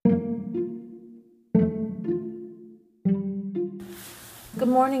Good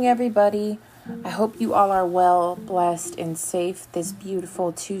morning, everybody. I hope you all are well, blessed, and safe this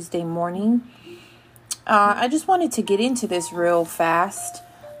beautiful Tuesday morning. I just wanted to get into this real fast,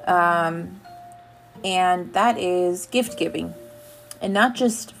 and that is gift giving. And not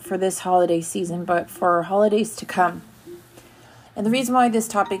just for this holiday season, but for holidays to come. And the reason why this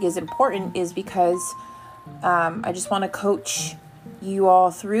topic is important is because I just want to coach you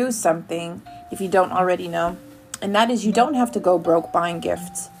all through something, if you don't already know. And that is, you don't have to go broke buying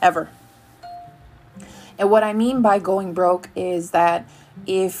gifts, ever. And what I mean by going broke is that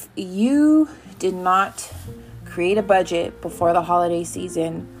if you did not create a budget before the holiday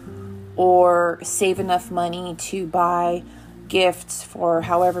season or save enough money to buy gifts for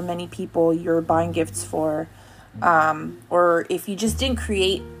however many people you're buying gifts for, or if you just didn't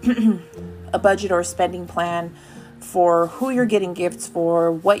create a budget or spending plan for who you're getting gifts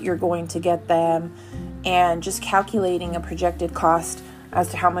for, what you're going to get them, and just calculating a projected cost as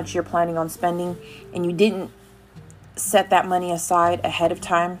to how much you're planning on spending, and you didn't set that money aside ahead of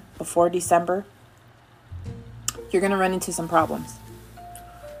time before December, you're going to run into some problems.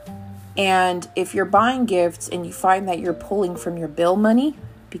 And if you're buying gifts and you find that you're pulling from your bill money,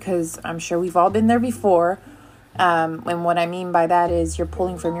 because I'm sure we've all been there before, and what I mean by that is you're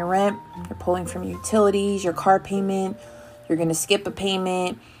pulling from your rent, you're pulling from your utilities, your car payment, you're going to skip a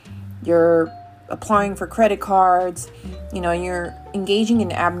payment, you're applying for credit cards, you're engaging in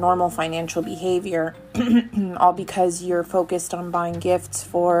abnormal financial behavior, all because you're focused on buying gifts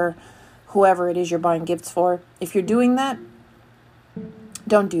for whoever it is you're buying gifts for. If you're doing that,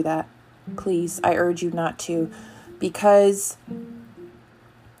 don't do that. Please, I urge you not to, because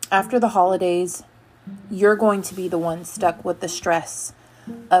after the holidays, you're going to be the one stuck with the stress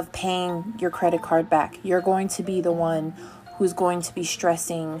of paying your credit card back. You're going to be the one who's going to be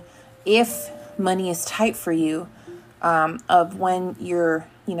stressing if money is tight for you, of when you're,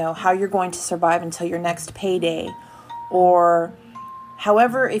 how you're going to survive until your next payday, or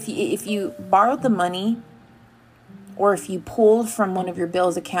however, if you borrowed the money, or if you pulled from one of your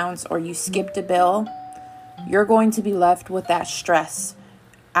bills accounts, or you skipped a bill, you're going to be left with that stress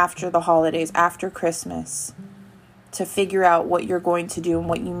after the holidays, after Christmas, to figure out what you're going to do and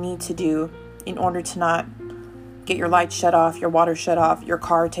what you need to do in order to not get your lights shut off, your water shut off, your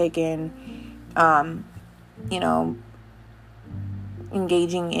car taken,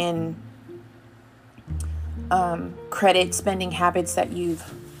 engaging in credit spending habits that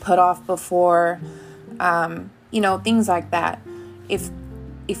you've put off before, things like that. If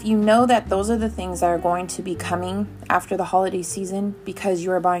you know that those are the things that are going to be coming after the holiday season because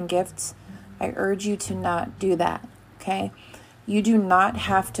you are buying gifts, I urge you to not do that, okay? You do not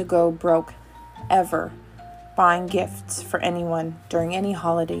have to go broke ever buying gifts for anyone during any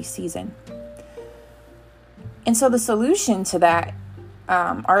holiday season. And so the solution to that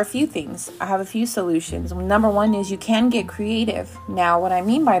are a few things. I have a few solutions. Number one is you can get creative. Now, what I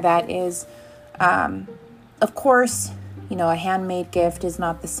mean by that is, of course, a handmade gift is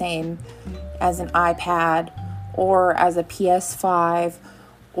not the same as an iPad or as a PS5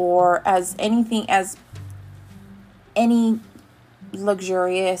 or as any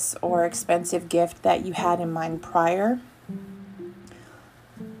luxurious or expensive gift that you had in mind prior.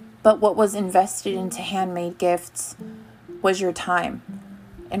 But what was invested into handmade gifts was your time.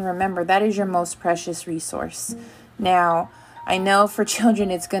 And remember, that is your most precious resource. Now, I know for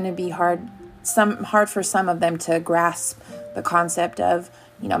children it's going to be hard for some of them to grasp the concept of,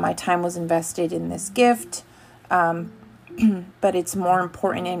 my time was invested in this gift. But it's more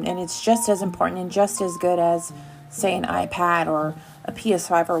important and it's just as important and just as good as, say, an iPad or a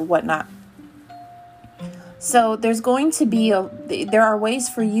PS5 or whatnot. So there's going to be there are ways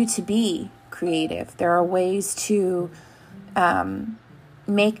for you to be creative. There are ways to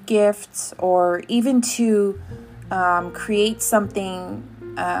make gifts, or even to create something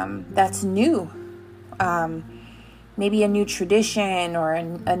that's new. Maybe a new tradition or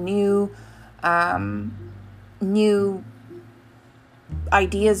a new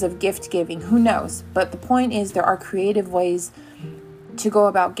ideas of gift giving. Who knows? But the point is, there are creative ways to go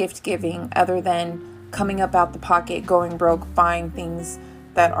about gift giving other than coming up out the pocket, going broke, buying things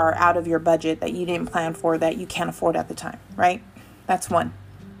that are out of your budget that you didn't plan for, that you can't afford at the time, right? That's one.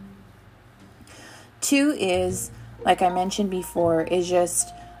 Two is, like I mentioned before, is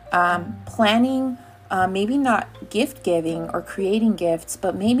just planning, maybe not gift giving or creating gifts,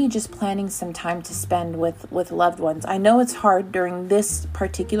 but maybe just planning some time to spend with loved ones. I know it's hard during this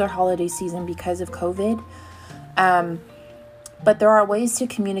particular holiday season because of COVID, but there are ways to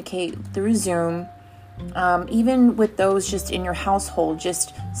communicate through Zoom, even with those just in your household,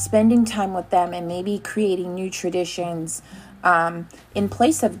 just spending time with them and maybe creating new traditions, in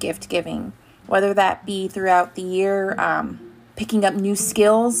place of gift giving, whether that be throughout the year, picking up new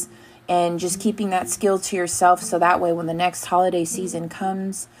skills and just keeping that skill to yourself. So that way, when the next holiday season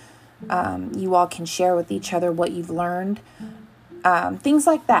comes, you all can share with each other what you've learned, things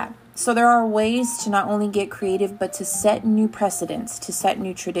like that. So there are ways to not only get creative, but to set new precedents, to set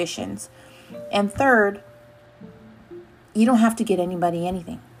new traditions. And third, you don't have to get anybody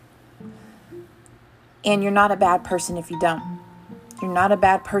anything. And you're not a bad person if you don't. You're not a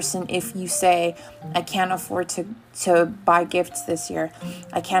bad person if you say, I can't afford to buy gifts this year.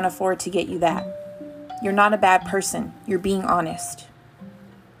 I can't afford to get you that. You're not a bad person. You're being honest.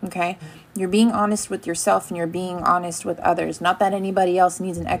 Okay? You're being honest with yourself and you're being honest with others. Not that anybody else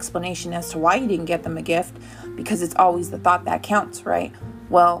needs an explanation as to why you didn't get them a gift, because it's always the thought that counts, right?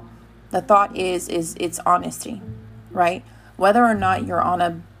 Well, the thought is it's honesty, right? Whether or not you're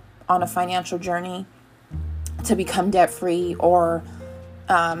on a financial journey to become debt free, or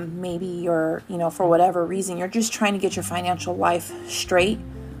maybe you're, for whatever reason, you're just trying to get your financial life straight.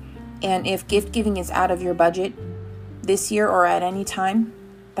 And if gift giving is out of your budget this year or at any time,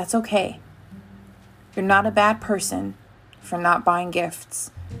 that's okay. You're not a bad person for not buying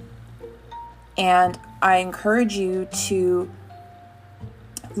gifts. And I encourage you to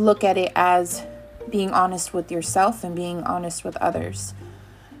look at it as being honest with yourself and being honest with others.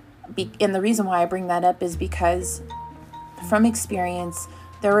 And the reason why I bring that up is because from experience,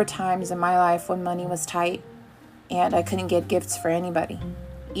 there were times in my life when money was tight and I couldn't get gifts for anybody.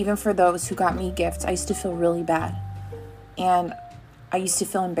 Even for those who got me gifts, I used to feel really bad. And I used to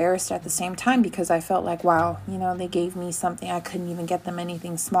feel embarrassed at the same time because I felt like, wow, they gave me something. I couldn't even get them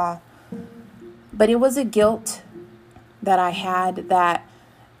anything small. But it was a guilt that I had that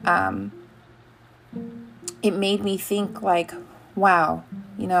it made me think like, wow,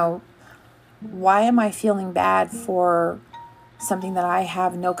 why am I feeling bad for something that I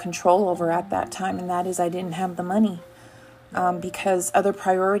have no control over at that time? And that is I didn't have the money because other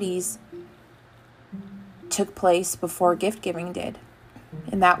priorities took place before gift giving did.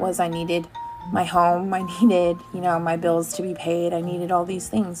 And that was I needed my home, I needed, my bills to be paid, I needed all these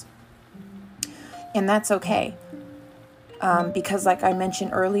things. And that's okay. Because like I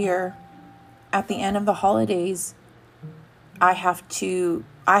mentioned earlier, at the end of the holidays, I have to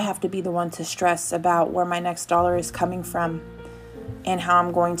be the one to stress about where my next dollar is coming from and how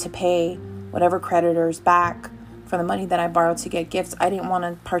I'm going to pay whatever creditors back for the money that I borrowed to get gifts. I didn't want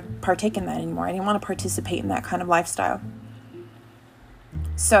to partake in that anymore. I didn't want to participate in that kind of lifestyle.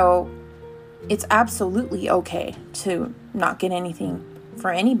 So it's absolutely okay to not get anything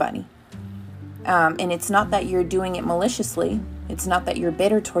for anybody. And it's not that you're doing it maliciously. It's not that you're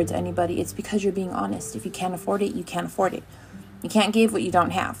bitter towards anybody. It's because you're being honest. If you can't afford it, you can't afford it. You can't give what you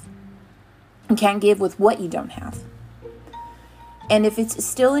don't have. You can't give with what you don't have. And if it's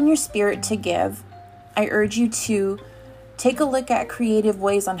still in your spirit to give, I urge you to take a look at creative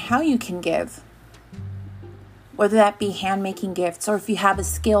ways on how you can give. Whether that be hand-making gifts, or if you have a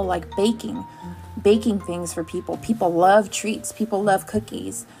skill like baking things for people. People love treats. People love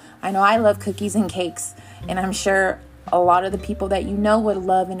cookies. I know I love cookies and cakes, and I'm sure a lot of the people that you know would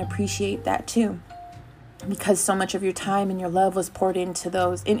love and appreciate that too, because so much of your time and your love was poured into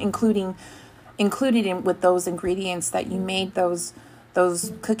those, included in with those ingredients that you made those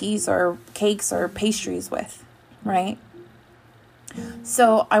cookies or cakes or pastries with, right?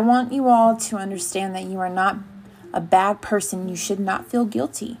 So I want you all to understand that you are not a bad person. You should not feel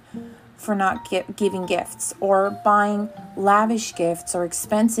guilty for not giving gifts or buying lavish gifts or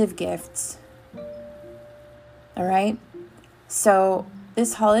expensive gifts. All right? So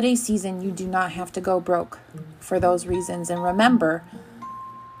this holiday season, you do not have to go broke for those reasons. And remember,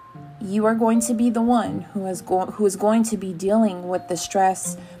 you are going to be the one who is going to be dealing with the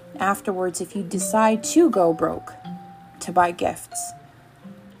stress afterwards if you decide to go broke to buy gifts.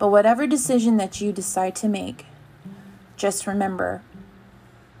 But whatever decision that you decide to make, just remember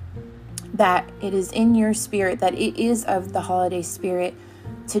that it is in your spirit, that it is of the holiday spirit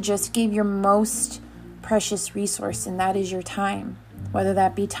to just give your most precious resource, and that is your time. Whether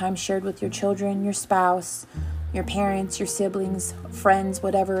that be time shared with your children, your spouse, your parents, your siblings, friends,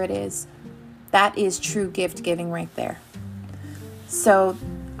 whatever it is. That is true gift giving right there. So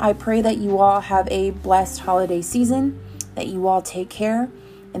I pray that you all have a blessed holiday season, that you all take care,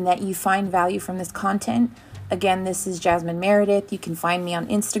 and that you find value from this content. Again, this is Jasmine Meredith. You can find me on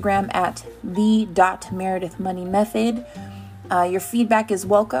Instagram at the.meredithmoneymethod. Your feedback is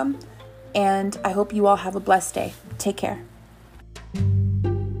welcome, and I hope you all have a blessed day. Take care.